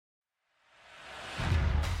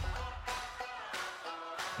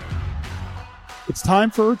It's time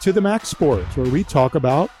for To The Max Sports, where we talk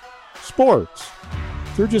about sports.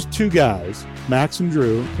 They're just two guys, Max and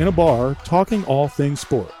Drew, in a bar talking all things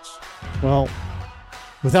sports. Well,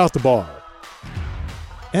 without the bar.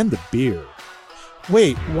 And the beer.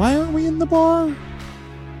 Wait, why aren't we in the bar?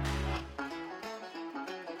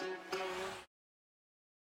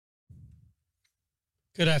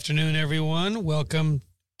 Good afternoon, everyone. Welcome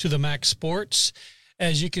to the Max Sports.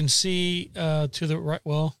 As you can see to the right,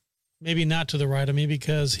 well, maybe not to the right of me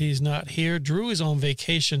because he's not here. Drew is on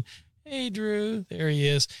vacation. Hey, Drew. There he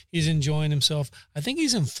is. He's enjoying himself. I think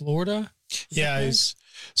he's in Florida. Yeah,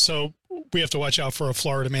 so we have to watch out for a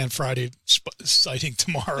Florida Man Friday sighting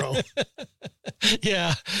tomorrow.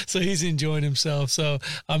 Yeah, so he's enjoying himself. So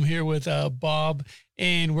I'm here with Bob,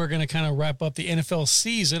 and we're going to kind of wrap up the NFL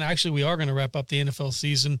season. Actually, we are going to wrap up the NFL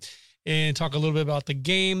season and talk a little bit about the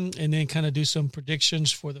game and then kind of do some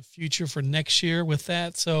predictions for the future for next year with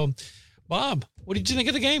that. So, Bob, what did you think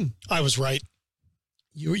of the game? I was right.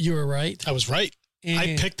 You were right. I was right.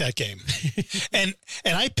 I picked that game. and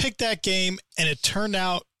I picked that game, and it turned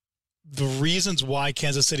out the reasons why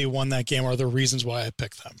Kansas City won that game are the reasons why I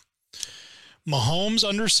picked them. Mahomes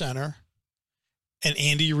under center and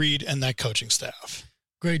Andy Reid and that coaching staff.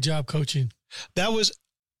 Great job coaching. That was,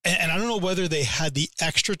 and I don't know whether they had the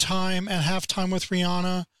extra time at halftime with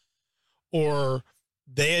Rihanna or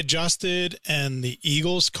they adjusted and the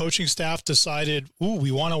Eagles coaching staff decided, ooh,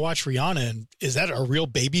 we want to watch Rihanna. And is that a real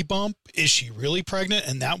baby bump? Is she really pregnant?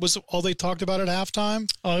 And that was all they talked about at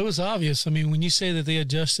halftime? Oh, it was obvious. I mean, when you say that they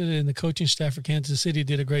adjusted and the coaching staff for Kansas City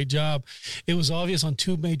did a great job, it was obvious on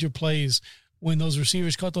two major plays when those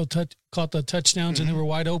receivers caught the touchdowns and they were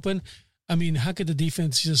wide open. I mean, how could the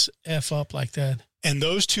defense just F up like that? And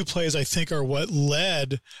those two plays, I think, are what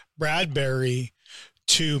led Bradbury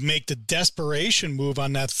to make the desperation move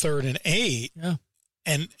on that 3rd and 8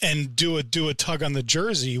 and do a tug on the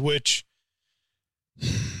jersey, which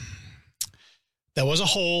that was a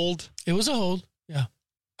hold. It was a hold. Yeah.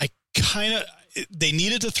 They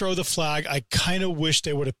needed to throw the flag. I kind of wish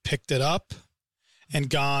they would have picked it up and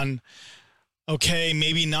gone, okay,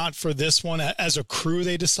 maybe not for this one. As a crew,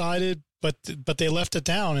 they decided, but they left it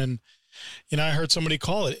down. And, you know, I heard somebody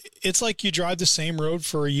call it. It's like you drive the same road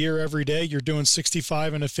for a year every day. You're doing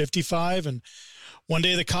 65 and a 55. And one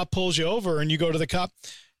day the cop pulls you over and you go to the cop,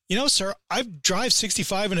 you know, sir, I drive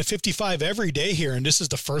 65 and a 55 every day here. And this is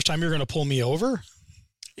the first time you're going to pull me over.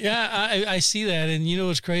 Yeah, I see that. And, you know,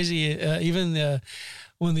 it's crazy. Even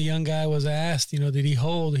when the young guy was asked, you know, did he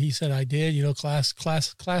hold? He said, I did, you know, class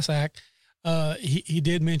act. He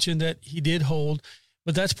did mention that he did hold,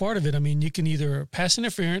 but that's part of it. I mean, you can either pass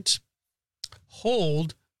interference,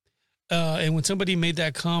 hold, and when somebody made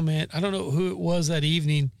that comment, I don't know who it was that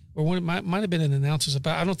evening, or one, it might have been an announcer's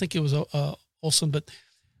about, I don't think it was Olsen, but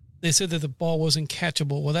they said that the ball wasn't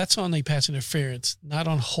catchable. Well, that's on the pass interference, not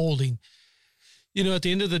on holding. You know, at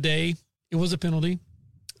the end of the day, it was a penalty.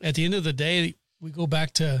 At the end of the day, we go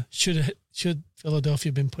back to should Philadelphia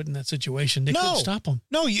have been put in that situation? They couldn't stop them.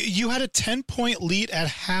 No, you had a 10-point lead at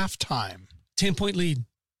halftime. 10-point lead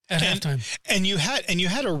at halftime. And you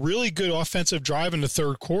had a really good offensive drive in the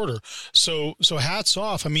third quarter. So hats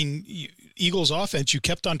off. I mean, Eagles offense, you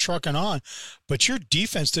kept on trucking on, but your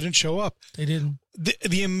defense didn't show up. They didn't.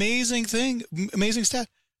 The amazing stat,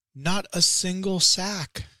 not a single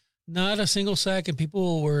sack. Not a single sack, and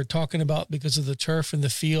people were talking about because of the turf and the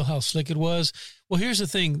field, how slick it was. Well, here's the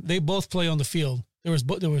thing. They both play on the field. There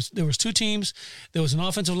was two teams. There was an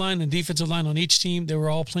offensive line and defensive line on each team. They were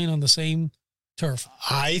all playing on the same turf.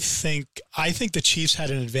 I think the Chiefs had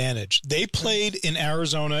an advantage. They played in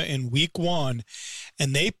Arizona in week 1,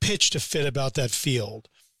 and they pitched a fit about that field.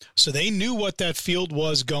 So they knew what that field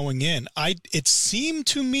was going in. It seemed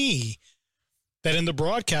to me that in the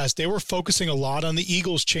broadcast, they were focusing a lot on the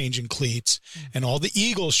Eagles changing cleats and all the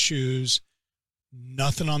Eagles shoes,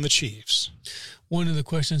 nothing on the Chiefs. One of the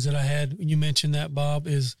questions that I had when you mentioned that, Bob,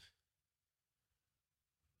 is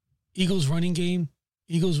Eagles running game,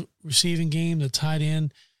 Eagles receiving game, the tight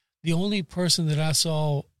end. The only person that I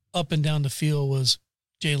saw up and down the field was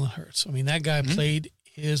Jalen Hurts. I mean, that guy played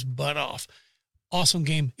his butt off. Awesome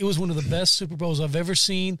game. It was one of the best Super Bowls I've ever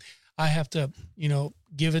seen. I have to, you know,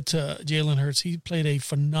 give it to Jalen Hurts. He played a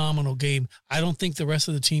phenomenal game. I don't think the rest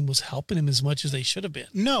of the team was helping him as much as they should have been.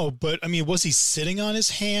 No, but I mean, was he sitting on his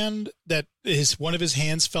hand that one of his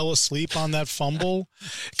hands fell asleep on that fumble?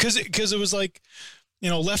 Because it was like, you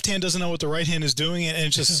know, left hand doesn't know what the right hand is doing and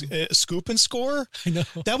it's just scoop and score. I know.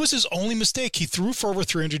 That was his only mistake. He threw for over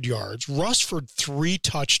 300 yards, rushed for 3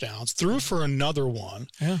 touchdowns, threw for another one.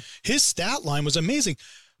 Yeah. His stat line was amazing.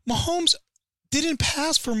 Mahomes, didn't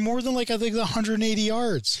pass for more than, I think, 180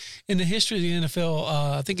 yards. In the history of the NFL,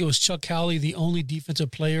 I think it was Chuck Howley, the only defensive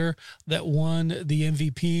player that won the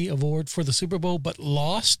MVP award for the Super Bowl, but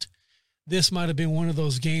lost. This might have been one of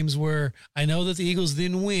those games where I know that the Eagles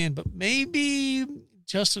didn't win, but maybe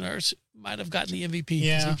Justin Hurts might have gotten the MVP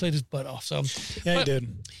because he played his butt off. So yeah, he did.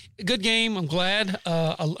 A good game. I'm glad.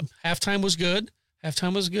 Halftime was good.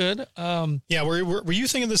 Yeah, were you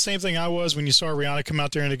thinking the same thing I was when you saw Rihanna come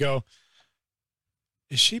out there and to go,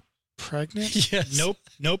 is she pregnant? Yes.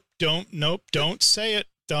 Nope, don't say it.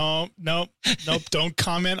 Don't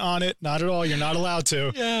comment on it. Not at all. You're not allowed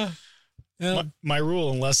to. Yeah. My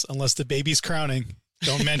rule, unless the baby's crowning,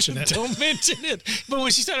 don't mention it. Don't mention it. But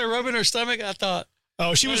when she started rubbing her stomach, I thought,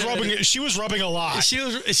 oh, she was rubbing a lot. She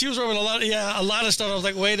was rubbing a lot. Yeah, a lot of stuff. I was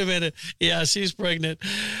like, wait a minute. Yeah, she's pregnant.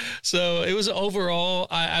 So it was overall,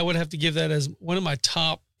 I would have to give that as one of my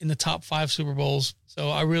top 5 Super Bowls. So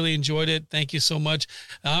I really enjoyed it. Thank you so much.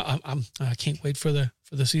 I can't wait for the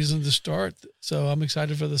season to start. So I'm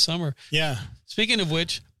excited for the summer. Yeah. Speaking of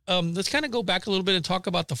which, let's kind of go back a little bit and talk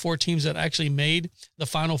about the 4 teams that actually made the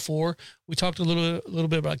Final Four. We talked a little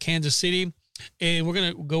bit about Kansas City. And we're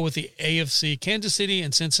going to go with the AFC, Kansas City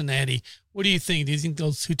and Cincinnati. What do you think? Do you think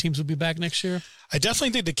those 2 teams will be back next year? I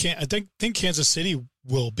definitely think Kansas City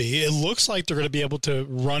will be. It looks like they're going to be able to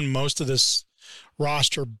run most of this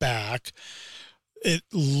roster back. It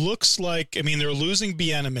looks like, they're losing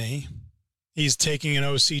Bieniemy. He's taking an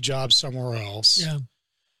OC job somewhere else. Yeah.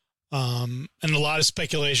 And a lot of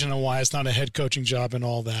speculation on why it's not a head coaching job and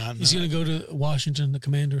all that. He's going to go to Washington, the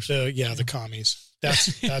Commanders. The commies.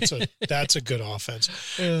 That's a good offense.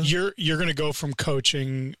 Yeah. You're going to go from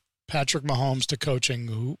coaching Patrick Mahomes to coaching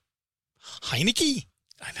who? Heineke?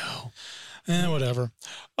 I know. Whatever.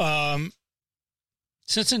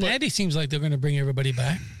 Cincinnati seems like they're going to bring everybody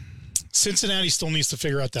back. Cincinnati still needs to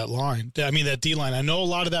figure out that line. That D line. I know a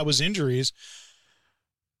lot of that was injuries,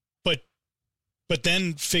 but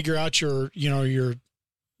then figure out your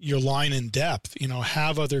line in depth.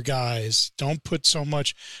 Have other guys. Don't put so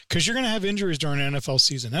much, because you're going to have injuries during NFL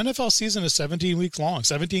season. NFL season is 17 weeks long,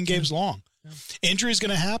 17 games long. Yeah. Injury is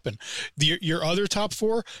going to happen. Your other top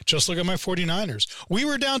 4, just look at my 49ers. We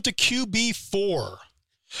were down to QB4.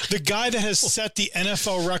 The guy that has set the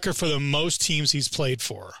NFL record for the most teams he's played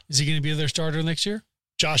for. Is he going to be their starter next year?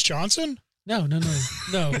 Josh Johnson? No. I'm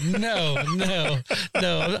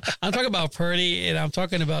talking about Purdy, and I'm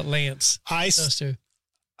talking about Lance. Those 2.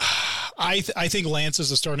 I think Lance is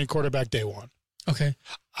the starting quarterback day one. Okay.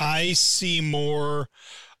 I see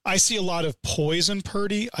a lot of poise in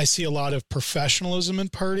Purdy. I see a lot of professionalism in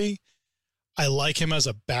Purdy. I like him as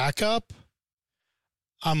a backup.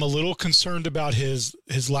 I'm a little concerned about his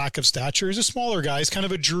lack of stature. He's a smaller guy. He's kind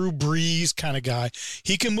of a Drew Brees kind of guy.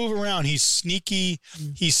 He can move around. He's sneaky.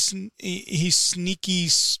 He's sneaky.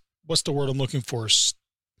 What's the word I'm looking for?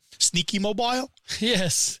 Sneaky mobile?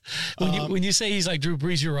 Yes. When you say he's like Drew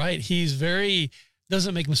Brees, you're right. He's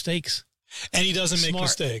doesn't make mistakes. And he doesn't make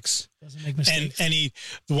mistakes. Doesn't make mistakes. And the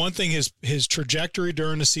one thing, his trajectory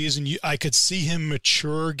during the season, I could see him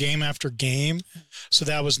mature game after game. So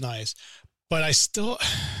that was nice. But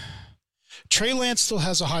Trey Lance still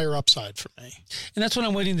has a higher upside for me. And that's what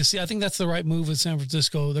I'm waiting to see. I think that's the right move with San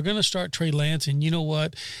Francisco. They're going to start Trey Lance, and you know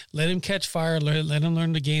what? Let him catch fire. Let him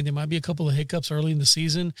learn the game. There might be a couple of hiccups early in the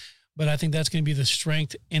season, but I think that's going to be the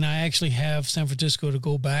strength. And I actually have San Francisco to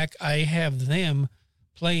go back. I have them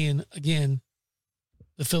playing, again,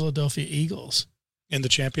 the Philadelphia Eagles. In the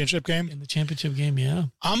championship game? In the championship game, yeah.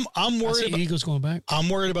 I'm worried about the Eagles going back. I'm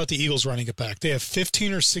worried about the Eagles running it back. They have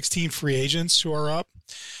 15 or 16 free agents who are up.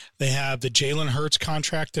 They have the Jalen Hurts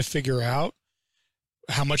contract to figure out.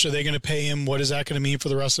 How much are they going to pay him? What is that going to mean for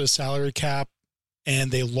the rest of the salary cap? And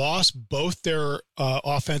they lost both their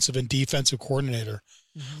offensive and defensive coordinator.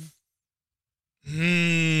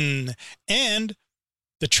 And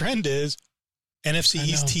the trend is NFC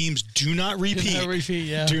East teams do not repeat.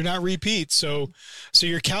 Do not repeat. So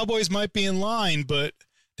your Cowboys might be in line, but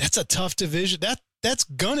that's a tough division. That's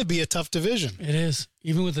going to be a tough division. It is,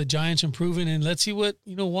 even with the Giants improving, and let's see what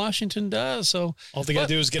Washington does. So all they got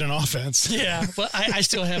to do is get an offense. Yeah, but I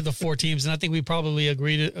still have the 4 teams, and I think we probably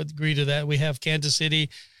agree to that. We have Kansas City,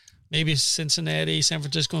 maybe Cincinnati, San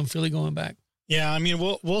Francisco, and Philly going back. Yeah,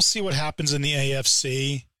 we'll see what happens in the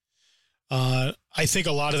AFC. I think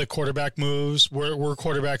a lot of the quarterback moves, where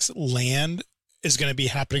quarterbacks land, is going to be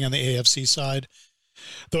happening on the AFC side.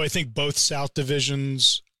 Though I think both South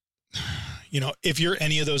divisions, if you're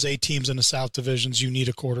any of those 8 teams in the South divisions, you need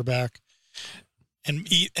a quarterback. And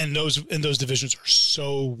those divisions are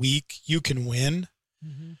so weak, you can win.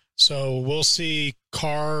 Mm-hmm. So we'll see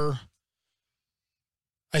Carr.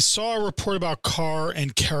 I saw a report about Carr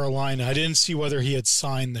and Carolina. I didn't see whether he had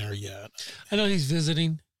signed there yet. I know he's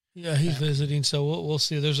visiting. Yeah, he's visiting. So we'll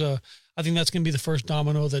see. I think that's going to be the first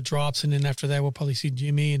domino that drops. And then after that, we'll probably see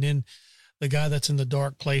Jimmy. And then the guy that's in the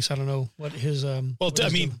dark place. I don't know what his,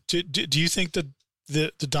 do you think that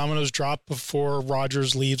the dominoes drop before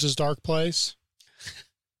Rodgers leaves his dark place?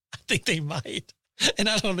 I think they might. And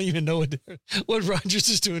I don't even know what Rodgers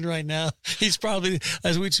is doing right now. He's probably,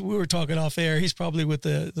 as we were talking off air, he's probably with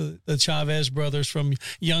the Chavez brothers from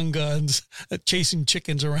Young Guns, chasing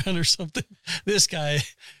chickens around or something. This guy,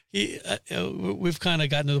 we've kind of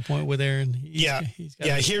gotten to the point with Aaron.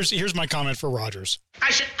 Here's my comment for Rodgers.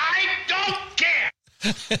 I don't care.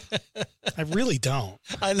 I really don't.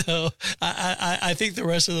 I know. I think the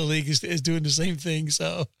rest of the league is doing the same thing.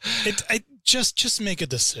 So just make a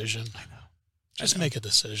decision. I know. Just make a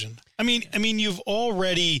decision. I mean, you've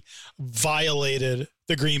already violated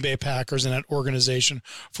the Green Bay Packers and that organization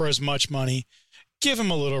for as much money. Give him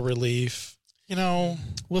a little relief.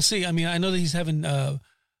 We'll see. I mean, I know that he's having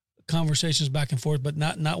conversations back and forth, but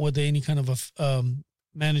not with any kind of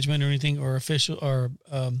management or anything or official or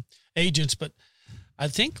agents. But I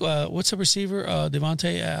think what's the receiver,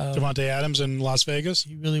 Devontae Adams in Las Vegas.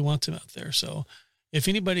 He really wants him out there. So if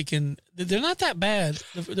anybody can, they're not that bad.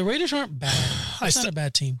 The Raiders aren't bad. It's not a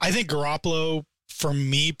bad team. I think Garoppolo, for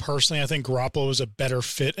me personally, I think Garoppolo is a better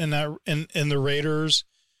fit in the Raiders.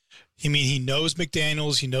 I mean, he knows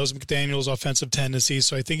McDaniels. He knows McDaniels' offensive tendencies,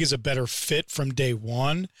 so I think he's a better fit from day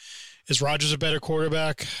one. Is Rodgers a better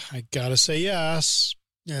quarterback? I got to say yes.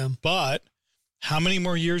 Yeah. But how many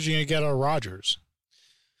more years are you going to get out of Rodgers?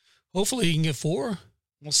 Hopefully he can get 4.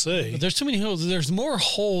 We'll see. But there's too many holes. There's more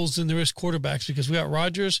holes than there is quarterbacks because we got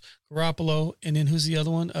Rodgers, Garoppolo, and then who's the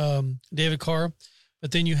other one? David Carr.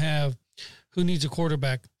 But then you have who needs a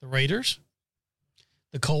quarterback? The Raiders,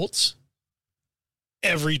 the Colts.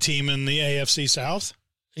 Every team in the AFC South.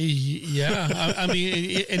 Yeah. I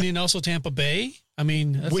mean, and then also Tampa Bay. I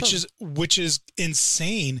mean, which is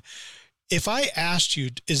insane. If I asked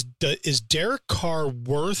you, is Derek Carr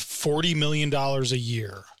worth $40 million a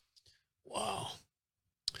year? Wow.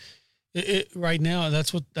 Right now,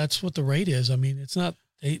 that's what the rate is. I mean, it's not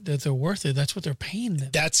that they're worth it. That's what they're paying them.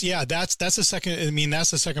 That's the second. I mean,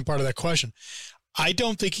 that's the second part of that question. I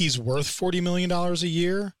don't think he's worth $40 million a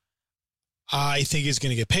year. I think he's going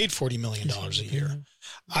to get paid $40 million a year.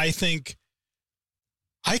 I think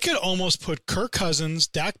I could almost put Kirk Cousins,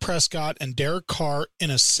 Dak Prescott, and Derek Carr in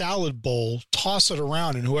a salad bowl, toss it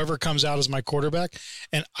around, and whoever comes out as my quarterback.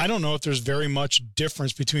 And I don't know if there's very much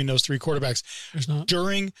difference between those three quarterbacks. There's not.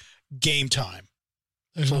 During game time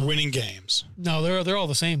for winning games. No, they're all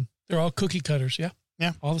the same. They're all cookie cutters. Yeah.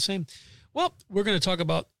 All the same. Well, we're going to talk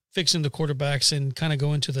about fixing the quarterbacks and kind of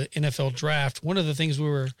go into the NFL draft. One of the things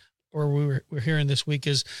we're hearing this week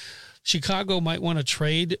is Chicago might want to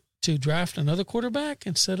trade to draft another quarterback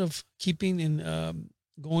instead of keeping and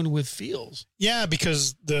going with Fields. Yeah,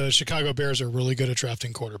 because the Chicago Bears are really good at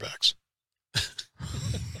drafting quarterbacks.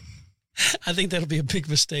 I think that'll be a big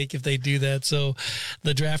mistake if they do that. So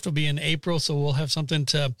the draft will be in April. So we'll have something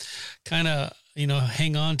to kind of,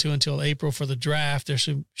 hang on to until April for the draft. There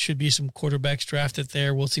should be some quarterbacks drafted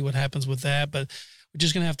there. We'll see what happens with that, but we're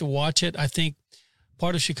just going to have to watch it. I think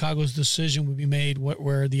part of Chicago's decision will be made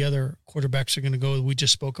where the other quarterbacks are going to go. We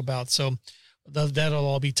just spoke about. So that'll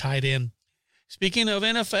all be tied in. Speaking of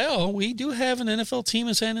NFL, we do have an NFL team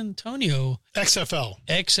in San Antonio.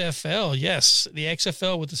 XFL, yes. The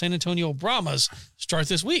XFL with the San Antonio Brahmas start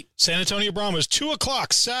this week. San Antonio Brahmas,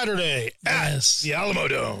 2:00 Saturday at the Alamo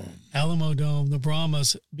Dome. The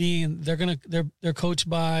Brahmas they're coached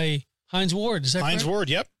by Hines Ward. Is that Hines correct? Ward,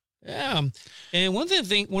 yep. Yeah. And one of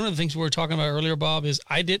the things we were talking about earlier, Bob, is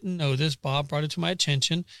I didn't know this. Bob brought it to my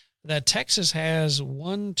attention that Texas has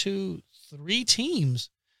 1, 2, 3 teams.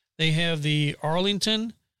 They have the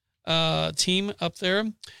Arlington team up there,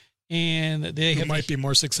 and they might be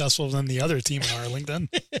more successful than the other team in Arlington.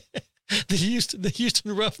 the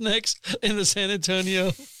Houston Roughnecks and the San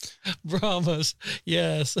Antonio Brahmas.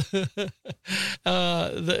 Yes,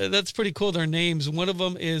 that's pretty cool. Their names. One of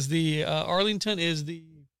them is the Arlington is the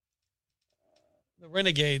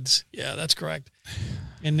Renegades. Yeah, that's correct.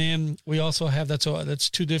 And then we also have that's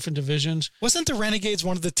 2 different divisions. Wasn't the Renegades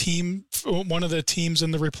one of the teams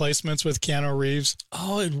in the replacements with Keanu Reeves?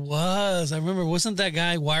 Oh, it was. I remember. Wasn't that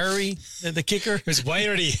guy wiry, the kicker? It was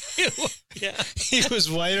wiry. Yeah, he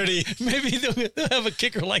was wiry. Maybe they'll have a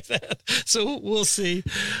kicker like that. So we'll see.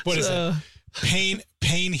 What is it?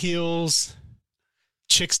 Pain Heels.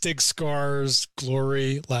 Chicks dig scars.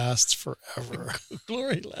 Glory lasts forever.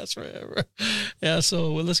 Glory lasts forever. Yeah,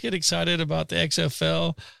 so let's get excited about the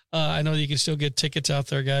XFL. I know you can still get tickets out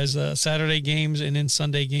there, guys. Saturday games and then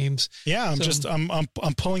Sunday games. Yeah,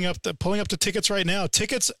 I'm pulling up the tickets right now.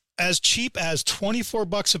 Tickets as cheap as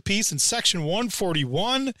 $24 a piece in section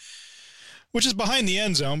 141, which is behind the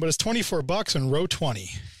end zone, but it's $24 in row 20.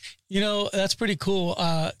 You know, that's pretty cool.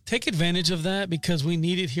 Take advantage of that because we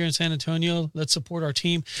need it here in San Antonio. Let's support our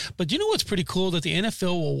team. But you know what's pretty cool? That the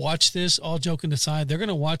NFL will watch this, all joking aside. They're going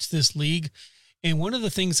to watch this league. And one of the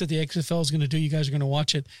things that the XFL is going to do, you guys are going to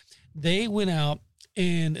watch it. They went out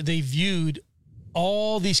and they viewed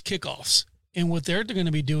all these kickoffs. And what they're going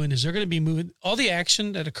to be doing is they're going to be moving all the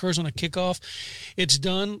action that occurs on a kickoff. It's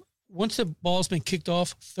done once the ball's been kicked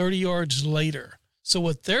off 30 yards later. So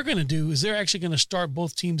what they're going to do is they're actually going to start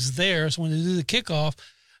both teams there. So when they do the kickoff,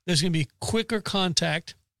 there's going to be quicker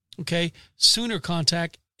contact, okay, sooner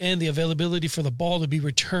contact, and the availability for the ball to be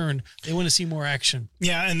returned. They want to see more action.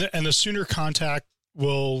 Yeah, and the sooner contact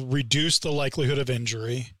will reduce the likelihood of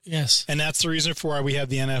injury. Yes. And that's the reason for why we have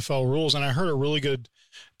the NFL rules. And I heard a really good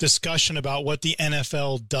discussion about what the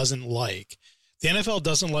NFL doesn't like. The NFL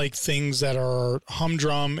doesn't like things that are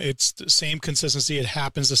humdrum. It's the same consistency. It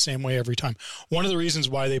happens the same way every time. One of the reasons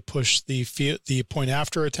why they pushed the point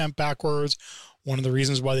after attempt backwards, one of the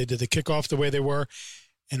reasons why they did the kickoff the way they were,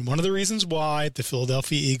 and one of the reasons why the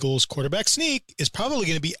Philadelphia Eagles quarterback sneak is probably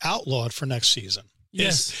going to be outlawed for next season.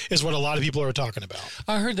 Yes. Is what a lot of people are talking about.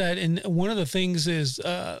 I heard that. And one of the things is,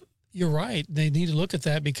 you're right. They need to look at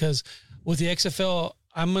that because with the XFL,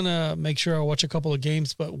 I'm going to make sure I watch a couple of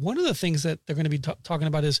games. But one of the things that they're going to be talking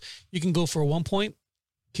about is you can go for a 1 point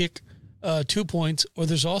kick, 2 points, or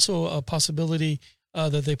there's also a possibility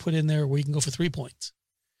that they put in there where you can go for 3 points.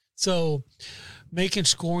 So making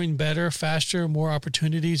scoring better, faster, more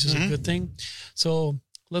opportunities is a good thing. So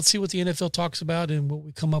let's see what the NFL talks about and what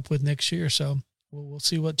we come up with next year. So we'll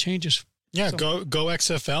see what changes. Yeah, So, go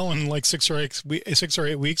XFL in like 6 or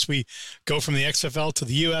 8 weeks. We go from the XFL to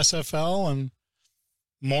the USFL and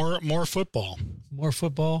more football. More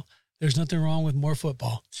football. There's nothing wrong with more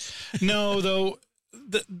football. No,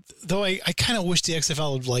 though I kind of wish the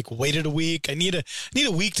XFL had like waited a week. I need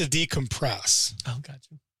a week to decompress. Oh,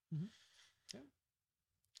 gotcha. Mm-hmm. Okay.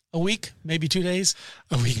 A week, maybe 2 days.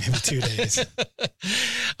 A week, maybe 2 days.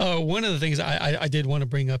 One of the things I did want to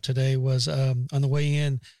bring up today was on the way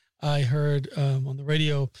in, I heard on the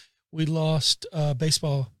radio we lost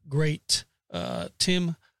baseball great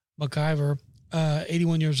Tim McIver.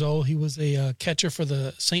 81 years old. He was a catcher for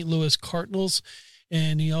the St. Louis Cardinals,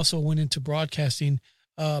 and he also went into broadcasting.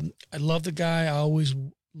 I love the guy. I always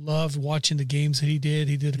loved watching the games that he did.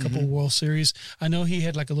 He did a couple of World Series. I know he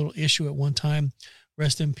had like a little issue at one time.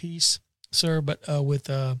 Rest in peace, sir. But with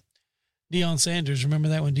Deion Sanders, remember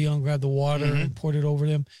that when Deion grabbed the water and poured it over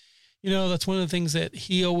them? You know, that's one of the things that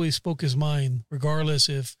he always spoke his mind, regardless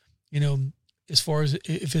if, you know, as far as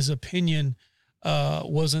if his opinion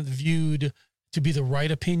wasn't viewed to be the right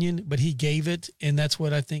opinion, but he gave it. And that's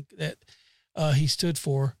what I think that he stood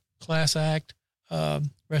for. Class act,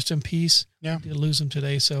 rest in peace. Yeah. We did lose him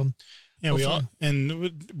today. So yeah,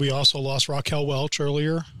 we also lost Raquel Welch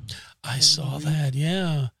earlier. I saw that.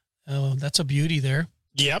 Yeah. That's a beauty there.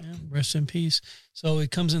 Yep. Yeah, rest in peace. So it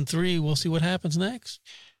comes in 3. We'll see what happens next.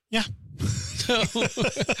 Yeah. So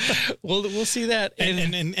we'll see that.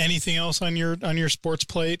 And anything else on your sports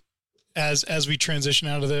plate as we transition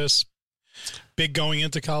out of this? Big going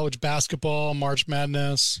into college basketball, March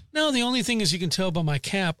Madness. No, the only thing is you can tell by my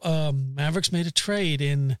cap, Mavericks made a trade,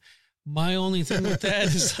 and my only thing with that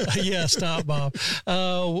is, yeah, stop, Bob.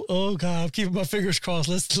 Oh God, I'm keeping my fingers crossed.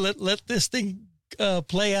 Let's let this thing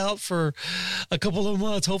play out for a couple of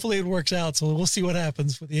months. Hopefully it works out. So we'll see what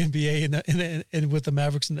happens with the NBA and with the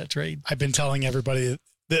Mavericks in that trade. I've been telling everybody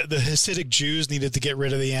the Hasidic Jews needed to get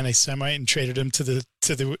rid of the anti-Semite and traded him to the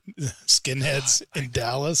skinheads in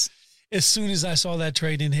Dallas. As soon as I saw that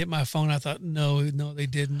trade and hit my phone, I thought, no, they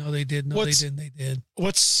didn't. No, they did. No, they didn't. They did.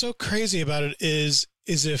 What's so crazy about it is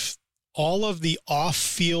if all of the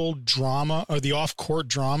off-field drama or the off-court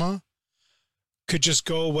drama could just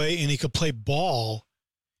go away and he could play ball,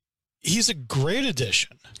 he's a great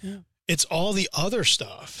addition. Yeah. It's all the other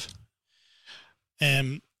stuff.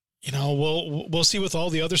 And, you know, we'll see with all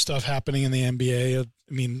the other stuff happening in the NBA.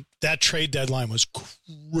 I mean, that trade deadline was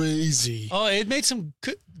crazy. Oh, it made some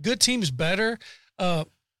good teams better. I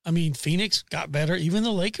mean, Phoenix got better. Even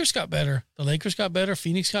the Lakers got better. The Lakers got better.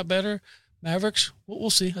 Phoenix got better. Mavericks, we'll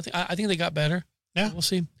see. I think they got better. Yeah. We'll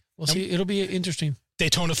see. We'll see. It'll be interesting.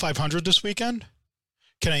 Daytona 500 this weekend.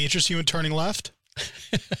 Can I interest you in turning left?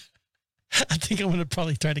 I think I'm going to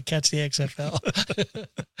probably try to catch the XFL.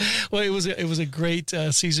 Well, it was a great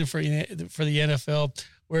season for the NFL.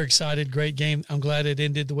 We're excited. Great game. I'm glad it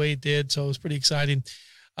ended the way it did. So it was pretty exciting.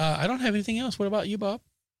 I don't have anything else. What about you, Bob?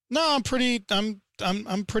 No, I'm pretty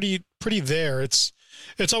there. It's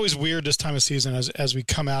always weird this time of season as we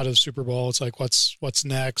come out of Super Bowl. It's like, what's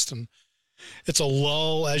next? And it's a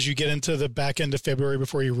lull as you get into the back end of February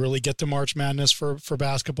before you really get to March Madness for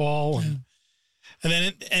basketball. And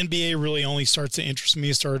then NBA really only starts to interest me.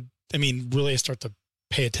 I start to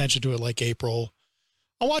pay attention to it like April.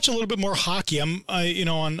 I'll watch a little bit more hockey. On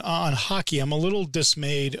hockey, I'm a little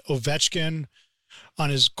dismayed. Ovechkin, on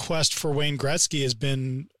his quest for Wayne Gretzky, has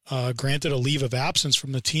been granted a leave of absence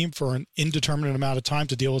from the team for an indeterminate amount of time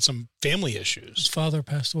to deal with some family issues. His father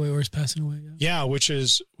passed away, or is passing away. Yeah, which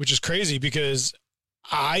is crazy because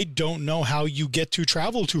I don't know how you get to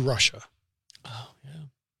travel to Russia. Oh yeah,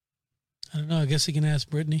 I don't know. I guess he can ask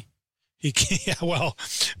Brittany.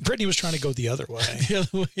 Brittany was trying to go the other way. The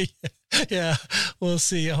other way. Yeah, we'll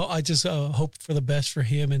see. I just hope for the best for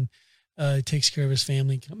him and takes care of his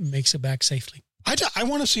family, makes it back safely. I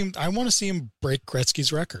want to see him. I want to see him break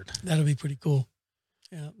Gretzky's record. That'll be pretty cool.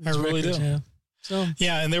 Yeah, I really do. Yeah. So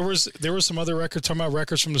yeah, and there was some other records, talking about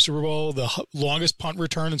records from the Super Bowl. The longest punt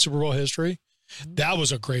return in Super Bowl history. Mm-hmm. That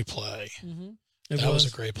was a great play. Mm-hmm. That was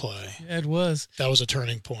a great play. Yeah, it was. That was a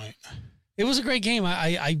turning point. It was a great game.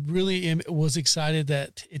 I really was excited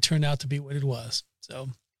that it turned out to be what it was. So,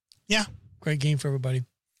 yeah. Great game for everybody.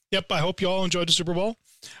 Yep. I hope you all enjoyed the Super Bowl.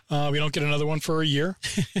 We don't get another one for a year.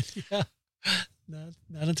 Yeah.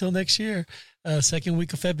 Not until next year, second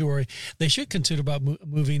week of February. They should consider about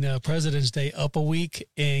moving President's Day up a week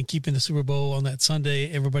and keeping the Super Bowl on that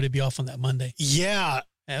Sunday. Everybody be off on that Monday. Yeah.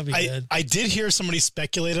 That'd be good. I did hear somebody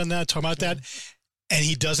speculate on that, talk about that, and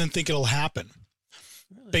he doesn't think it'll happen.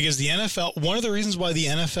 Really? Because the NFL, one of the reasons why the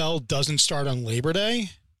NFL doesn't start on Labor Day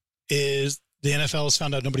is the NFL has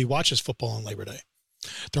found out nobody watches football on Labor Day.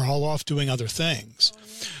 They're all off doing other things.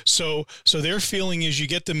 So their feeling is you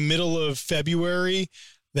get the middle of February,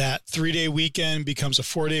 that 3-day weekend becomes a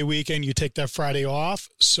 4-day weekend. You take that Friday off.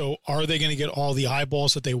 So are they going to get all the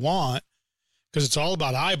eyeballs that they want? Because it's all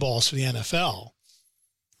about eyeballs for the NFL.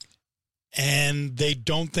 And they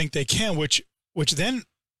don't think they can, which then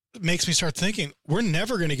makes me start thinking we're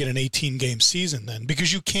never going to get an 18-game season then,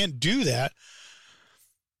 because you can't do that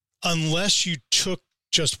unless you took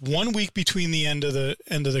just 1 week between the end of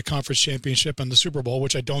the conference championship and the Super Bowl,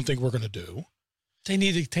 which I don't think we're going to do. They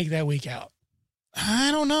need to take that week out.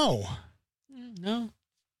 I don't know. No.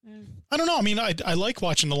 I don't know. I mean, I like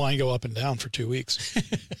watching the line go up and down for 2 weeks.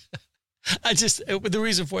 The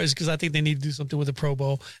reason for it is because I think they need to do something with the Pro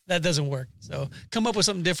Bowl. That doesn't work. So come up with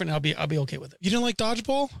something different. I'll be okay with it. You didn't like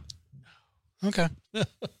dodgeball? No. Okay.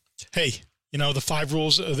 Hey, the 5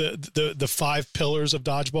 rules, the 5 pillars of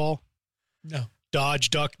dodgeball? No. Dodge,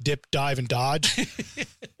 duck, dip, dive, and dodge.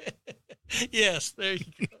 Yes, there you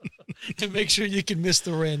go. And make sure you can miss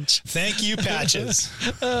the wrench. Thank you, Patches.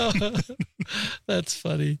 Oh, that's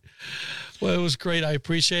funny. Well, it was great. I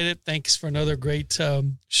appreciate it. Thanks for another great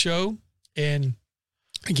show. And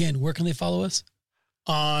again, where can they follow us?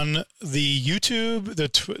 On the YouTube,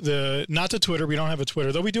 the not the Twitter. We don't have a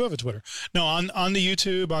Twitter, though we do have a Twitter. No, on the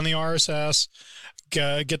YouTube, on the RSS.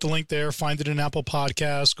 Get the link there. Find it in Apple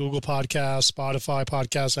Podcasts, Google Podcasts, Spotify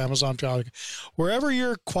Podcasts, Amazon Podcasts, wherever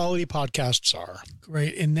your quality podcasts are.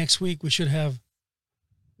 Great. And next week we should have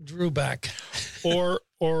Drew back. or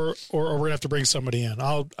we're gonna have to bring somebody in.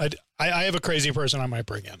 I have a crazy person I might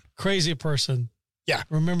bring in. Crazy person. Yeah.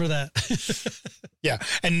 Remember that. Yeah.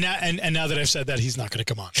 And now that I've said that, he's not going to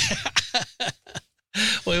come on.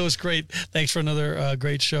 Well, it was great. Thanks for another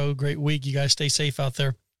great show, great week. You guys stay safe out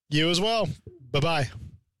there. You as well. Bye-bye.